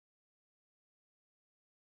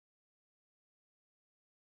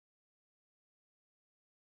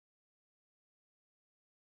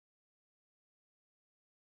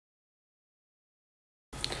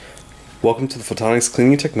Welcome to the Photonics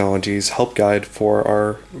Cleaning Technologies help guide for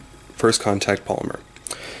our first contact polymer.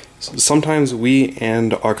 Sometimes we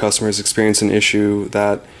and our customers experience an issue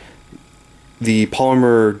that the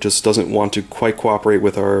polymer just doesn't want to quite cooperate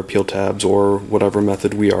with our peel tabs or whatever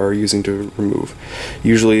method we are using to remove.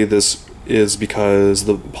 Usually this is because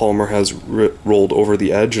the polymer has rolled over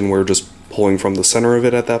the edge and we're just pulling from the center of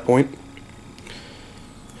it at that point.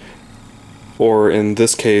 Or in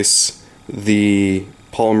this case, the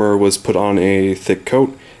polymer was put on a thick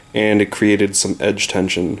coat and it created some edge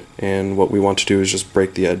tension, and what we want to do is just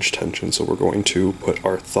break the edge tension. So we're going to put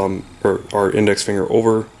our thumb or our index finger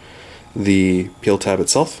over the peel tab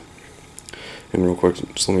itself, and real quick,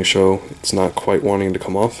 just let me show it's not quite wanting to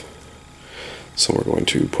come off, so we're going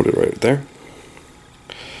to put it right there,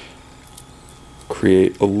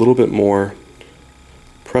 create a little bit more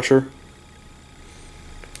pressure,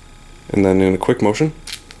 and then in a quick motion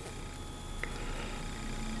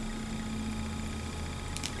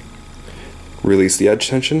release the edge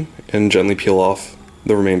tension and gently peel off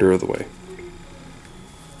the remainder of the way.